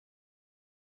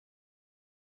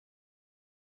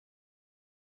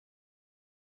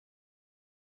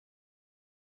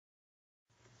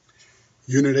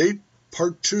Unit 8,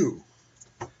 Part 2.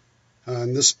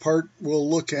 In this part, we'll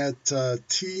look at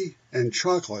tea and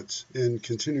chocolates in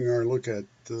continuing our look at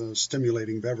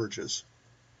stimulating beverages.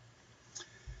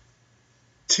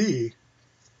 Tea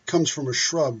comes from a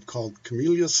shrub called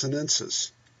Camellia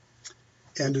sinensis,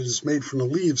 and it is made from the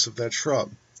leaves of that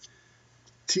shrub.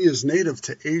 Tea is native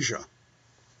to Asia.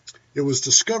 It was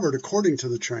discovered, according to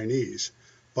the Chinese,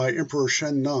 by Emperor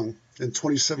Shen Nung in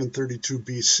 2732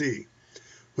 BC,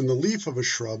 when the leaf of a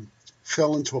shrub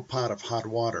fell into a pot of hot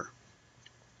water.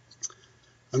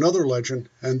 Another legend,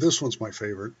 and this one's my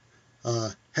favorite,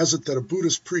 has it that a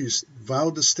Buddhist priest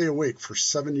vowed to stay awake for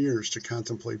 7 years to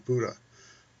contemplate Buddha.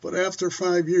 But after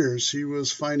 5 years, he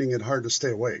was finding it hard to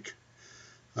stay awake.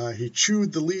 He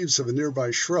chewed the leaves of a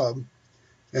nearby shrub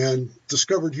and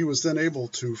discovered he was then able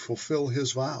to fulfill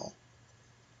his vow.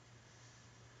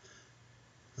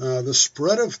 The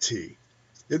spread of tea.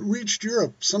 It reached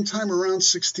Europe sometime around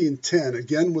 1610,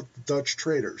 again with the Dutch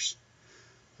traders.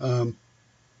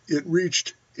 It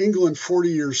reached England 40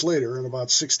 years later in about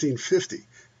 1650.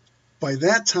 By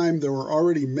that time, there were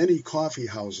already many coffee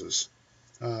houses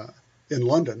in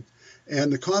London,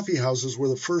 and the coffee houses were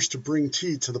the first to bring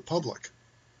tea to the public.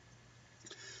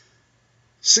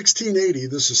 1680,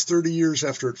 this is 30 years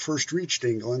after it first reached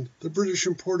England, the British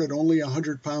imported only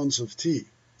 100 pounds of tea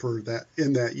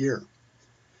in that year.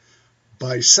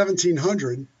 By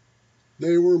 1700,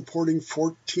 they were importing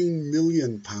 14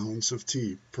 million pounds of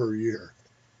tea per year.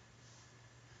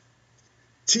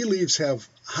 Tea leaves have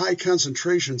high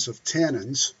concentrations of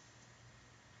tannins,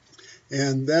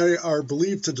 and they are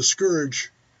believed to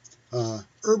discourage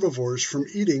herbivores from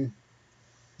eating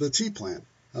the tea plant.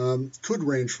 Could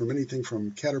range from anything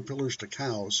from caterpillars to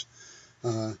cows.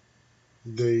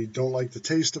 They don't like the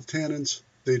taste of tannins.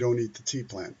 They don't eat the tea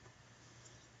plant.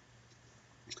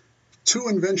 2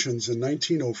 inventions in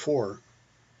 1904,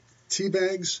 tea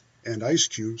bags and ice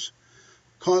cubes,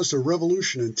 caused a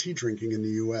revolution in tea drinking in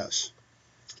the U.S.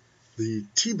 The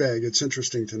tea bag, it's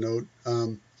interesting to note,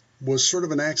 was sort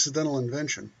of an accidental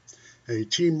invention. A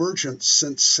tea merchant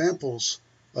sent samples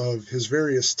of his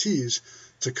various teas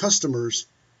to customers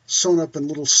sewn up in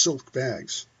little silk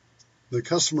bags. The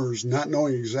customers, not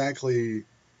knowing exactly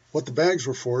what the bags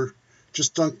were for,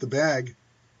 just dunked the bag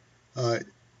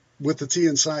with the tea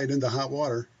inside into hot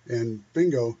water, and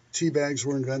bingo, tea bags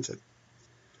were invented.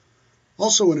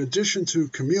 Also, in addition to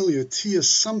camellia, tea is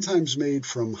sometimes made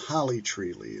from holly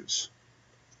tree leaves.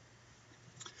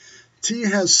 Tea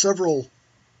has several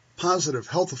positive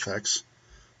health effects.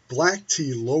 Black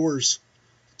tea lowers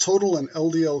total and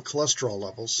LDL cholesterol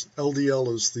levels.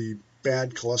 LDL is the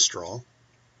bad cholesterol.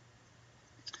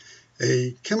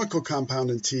 A chemical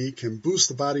compound in tea can boost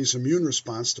the body's immune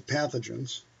response to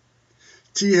pathogens.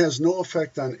 Tea has no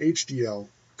effect on HDL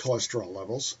cholesterol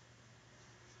levels.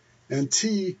 And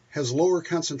tea has lower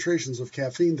concentrations of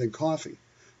caffeine than coffee,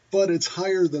 but it's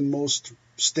higher than most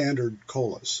standard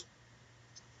colas.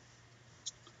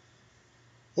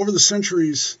 Over the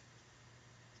centuries,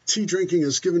 tea drinking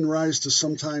has given rise to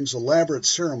sometimes elaborate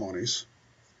ceremonies.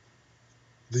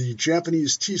 The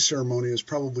Japanese tea ceremony is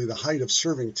probably the height of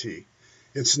serving tea.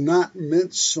 It's not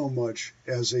meant so much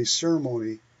as a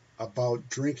ceremony about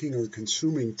drinking or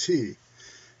consuming tea,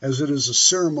 as it is a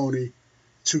ceremony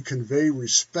to convey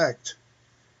respect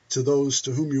to those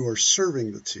to whom you are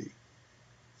serving the tea.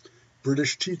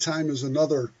 British tea time is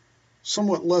another,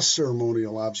 somewhat less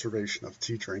ceremonial observation of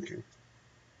tea drinking.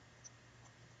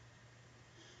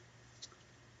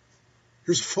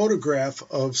 Here's a photograph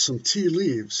of some tea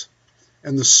leaves,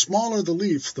 and the smaller the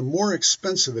leaf, the more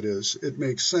expensive it is. It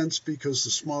makes sense because the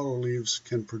smaller leaves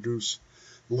can produce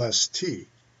less tea.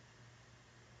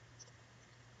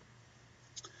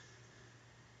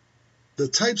 The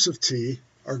types of tea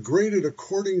are graded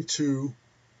according to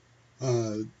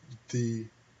the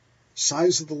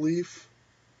size of the leaf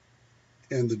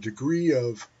and the degree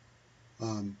of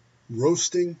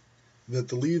roasting that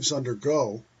the leaves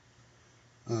undergo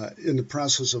in the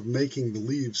process of making the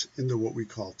leaves into what we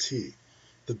call tea.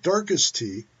 The darkest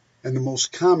tea, and the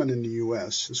most common in the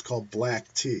U.S., is called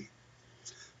black tea.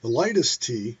 The lightest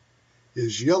tea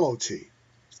is yellow tea.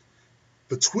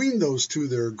 Between those two,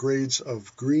 there are grades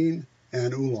of green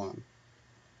and oolong.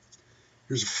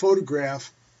 Here's a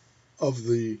photograph of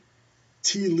the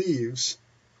tea leaves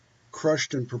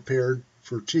crushed and prepared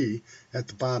for tea at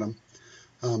the bottom,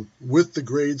 with the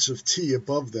grades of tea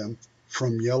above them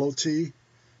from yellow tea,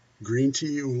 green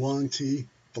tea, oolong tea,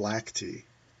 black tea.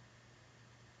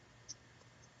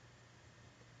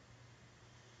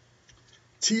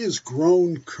 Tea is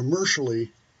grown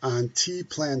commercially on tea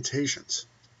plantations.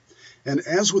 And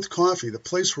as with coffee, the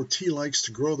place where tea likes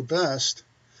to grow the best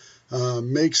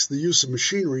makes the use of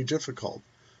machinery difficult.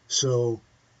 So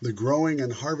the growing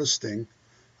and harvesting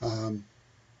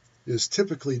is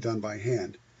typically done by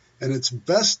hand. And it's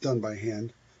best done by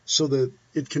hand so that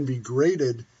it can be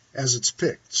graded as it's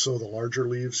picked. So the larger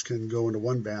leaves can go into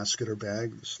one basket or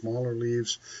bag, the smaller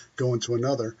leaves go into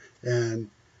another, and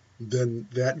then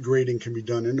that grading can be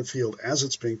done in the field as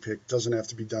it's being picked. Doesn't have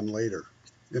to be done later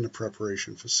in a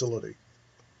preparation facility.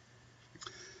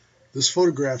 This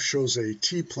photograph shows a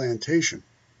tea plantation,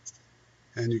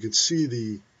 and you can see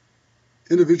the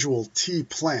individual tea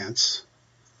plants,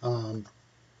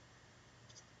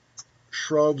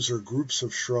 shrubs or groups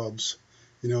of shrubs,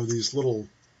 these little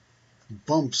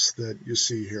bumps that you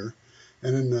see here.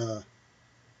 And in the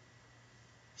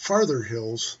farther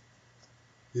hills,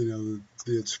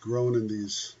 it's grown in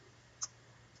these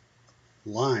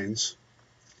lines.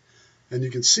 And you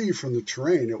can see from the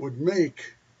terrain, it would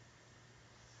make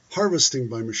harvesting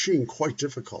by machine quite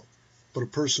difficult. But a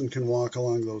person can walk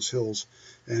along those hills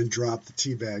and drop the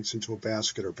tea bags into a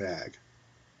basket or bag.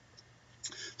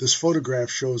 This photograph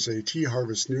shows a tea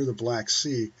harvest near the Black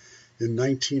Sea in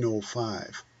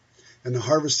 1905. And the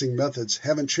harvesting methods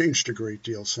haven't changed a great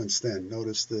deal since then.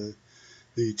 Notice the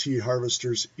tea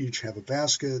harvesters each have a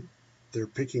basket. They're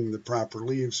picking the proper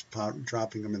leaves,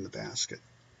 dropping them in the basket.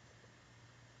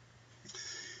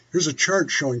 Here's a chart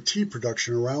showing tea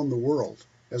production around the world.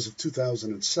 As of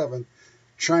 2007,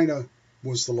 China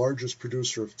was the largest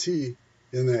producer of tea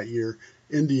in that year.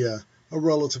 India, a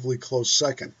relatively close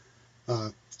second.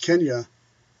 Kenya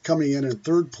coming in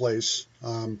third place,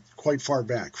 quite far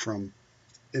back from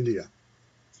India.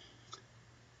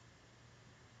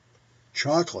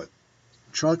 Chocolate.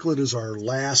 Chocolate is our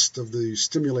last of the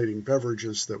stimulating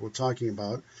beverages that we're talking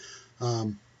about.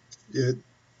 It,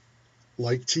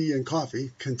 like tea and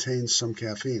coffee, contains some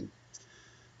caffeine.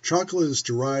 Chocolate is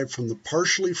derived from the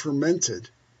partially fermented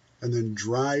and then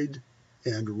dried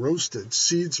and roasted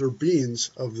seeds or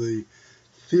beans of the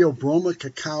Theobroma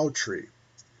cacao tree.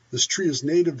 This tree is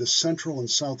native to Central and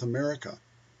South America.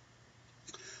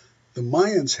 The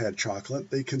Mayans had chocolate.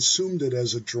 They consumed it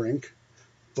as a drink,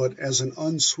 but as an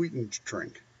unsweetened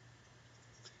drink.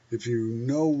 If you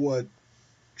know what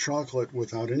chocolate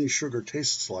without any sugar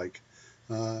tastes like,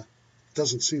 it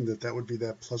doesn't seem that would be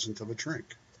that pleasant of a drink.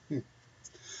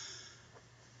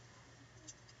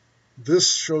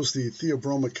 This shows the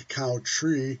Theobroma cacao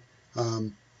tree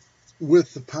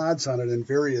with the pods on it in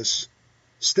various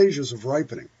stages of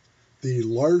ripening. The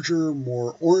larger,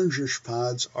 more orangish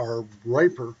pods are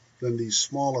riper than the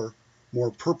smaller, more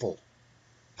purple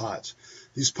pods.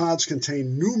 These pods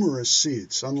contain numerous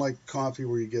seeds. Unlike coffee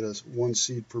where you get one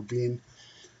seed per bean,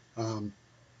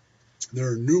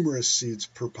 there are numerous seeds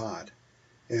per pod.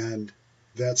 And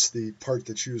that's the part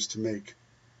that's used to make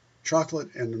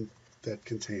chocolate and that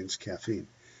contains caffeine.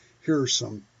 Here are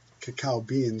some cacao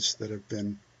beans that have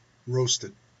been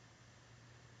roasted.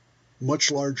 Much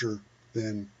larger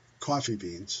than coffee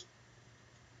beans.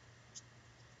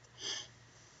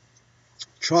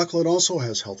 Chocolate also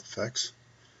has health effects.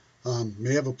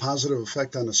 May have a positive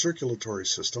effect on the circulatory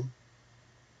system.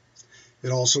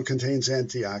 It also contains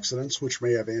antioxidants, which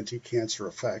may have anti-cancer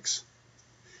effects.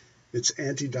 It's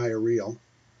anti-diarrheal.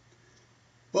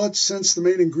 But since the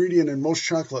main ingredient in most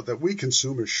chocolate that we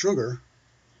consume is sugar,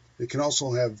 it can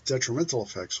also have detrimental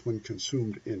effects when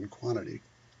consumed in quantity.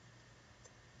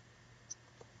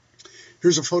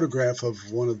 Here's a photograph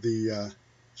of one of the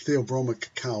Theobroma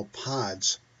cacao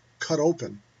pods cut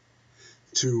open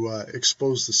to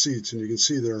expose the seeds. And you can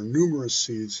see there are numerous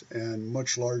seeds and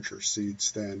much larger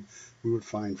seeds than we would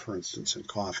find, for instance, in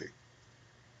coffee.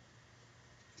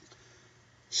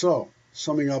 So,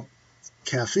 summing up,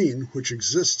 caffeine, which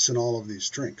exists in all of these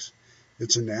drinks.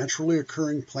 It's a naturally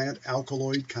occurring plant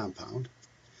alkaloid compound.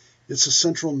 It's a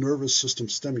central nervous system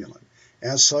stimulant.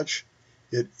 As such,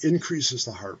 it increases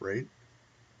the heart rate,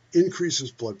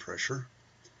 increases blood pressure,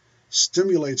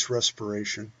 stimulates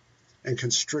respiration, and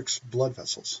constricts blood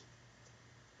vessels.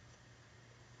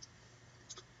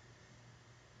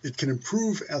 It can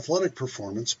improve athletic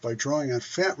performance by drawing on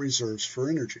fat reserves for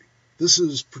energy. This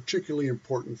is particularly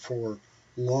important for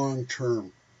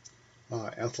long-term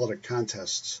athletic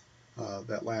contests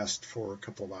that last for a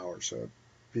couple of hours. So it'd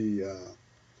be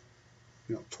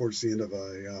towards the end of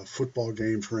a football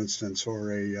game, for instance,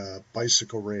 or a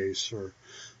bicycle race or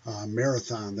a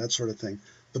marathon, that sort of thing.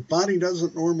 The body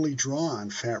doesn't normally draw on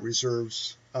fat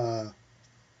reserves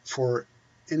for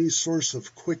any source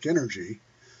of quick energy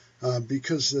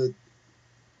because it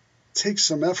takes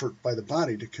some effort by the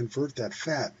body to convert that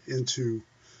fat into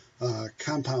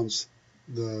compounds,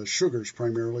 the sugars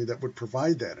primarily, that would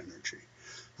provide that energy.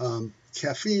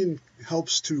 Caffeine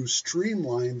helps to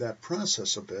streamline that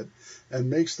process a bit and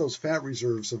makes those fat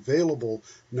reserves available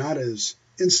not as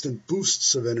instant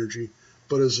boosts of energy,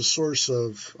 but as a source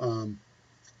of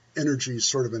energy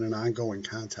sort of in an ongoing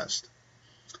contest.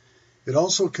 It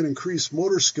also can increase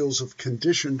motor skills of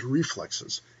conditioned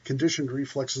reflexes. Conditioned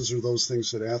reflexes are those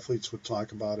things that athletes would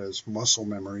talk about as muscle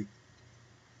memory.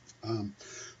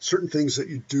 Certain things that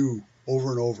you do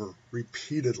over and over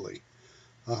repeatedly,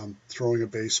 throwing a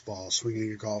baseball,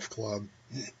 swinging a golf club,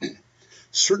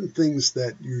 certain things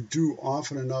that you do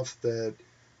often enough that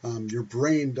your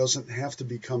brain doesn't have to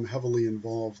become heavily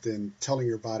involved in telling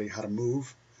your body how to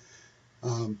move.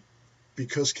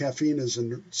 Because caffeine is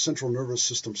a central nervous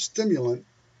system stimulant,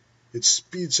 it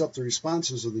speeds up the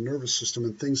responses of the nervous system,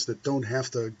 and things that don't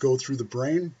have to go through the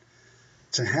brain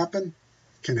to happen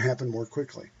can happen more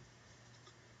quickly.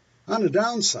 On the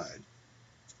downside,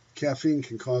 caffeine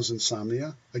can cause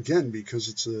insomnia, again because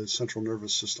it's a central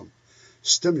nervous system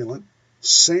stimulant.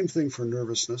 Same thing for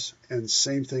nervousness and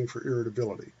same thing for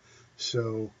irritability.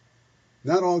 So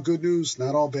not all good news,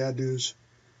 not all bad news.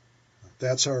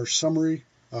 That's our summary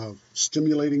of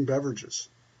stimulating beverages.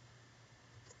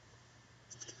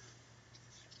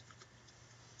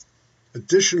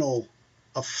 Additional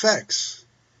effects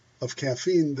of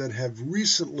caffeine that have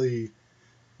recently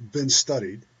been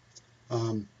studied.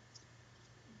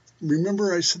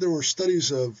 Remember I said there were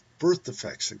studies of birth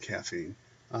defects in caffeine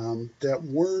that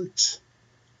weren't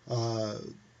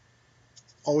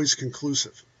always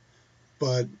conclusive.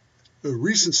 But a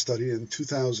recent study in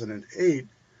 2008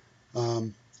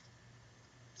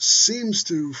 seems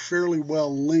to fairly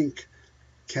well link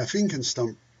caffeine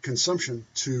consumption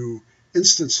to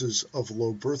instances of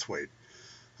low birth weight.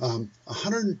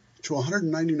 100 to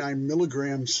 199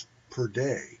 milligrams per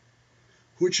day,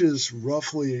 which is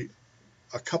roughly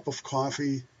a cup of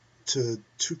coffee to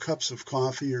 2 cups of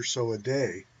coffee or so a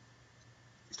day.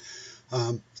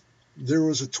 There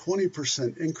was a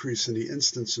 20% increase in the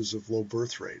instances of low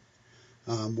birth rate,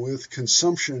 with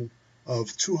consumption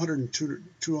of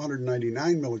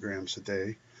 299 milligrams a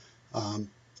day, 2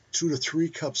 to 3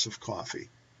 cups of coffee,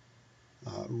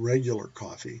 regular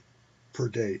coffee per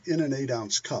day in an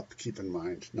 8-ounce cup, keep in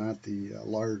mind, not the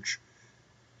large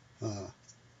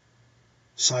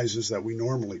sizes that we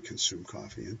normally consume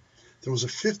coffee in. There was a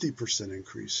 50%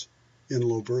 increase in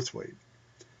low birth weight.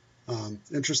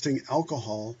 Interesting,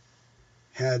 alcohol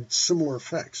had similar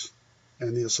effects,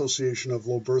 and the association of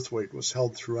low birth weight was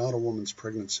held throughout a woman's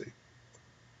pregnancy.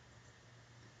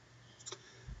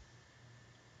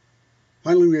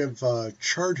 Finally, we have a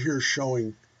chart here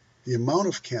showing the amount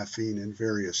of caffeine in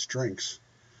various drinks,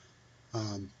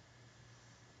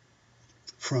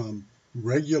 from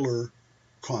regular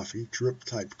coffee, drip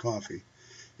type coffee,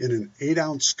 in an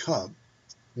 8-ounce cup,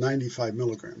 95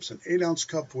 milligrams. An 8-ounce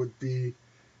cup would be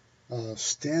a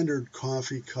standard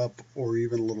coffee cup, or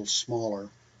even a little smaller,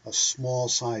 a small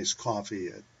size coffee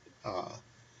at a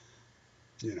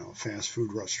fast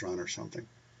food restaurant or something.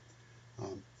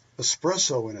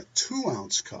 Espresso in a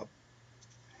 2-ounce cup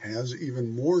has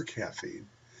even more caffeine,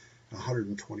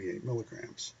 128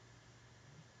 milligrams.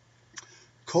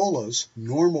 Colas,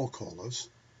 normal colas,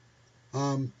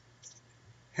 have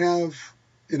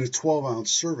in a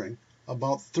 12-ounce serving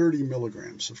about 30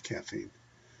 milligrams of caffeine.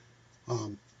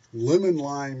 Lemon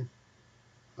lime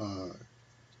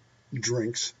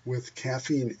drinks with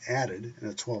caffeine added in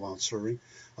a 12-ounce serving,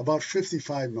 about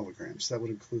 55 milligrams. That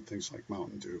would include things like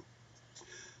Mountain Dew.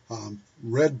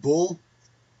 Red Bull,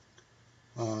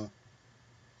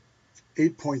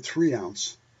 8.3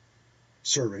 ounce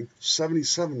serving,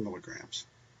 77 milligrams.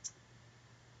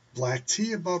 Black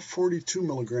tea, about 42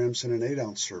 milligrams in an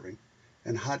 8-ounce serving.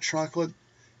 And hot chocolate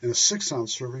in a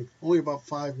 6-ounce serving, only about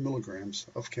 5 milligrams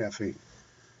of caffeine.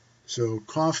 So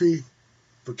coffee,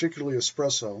 particularly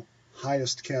espresso,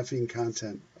 highest caffeine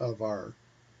content of our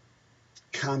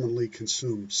commonly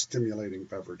consumed stimulating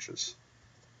beverages.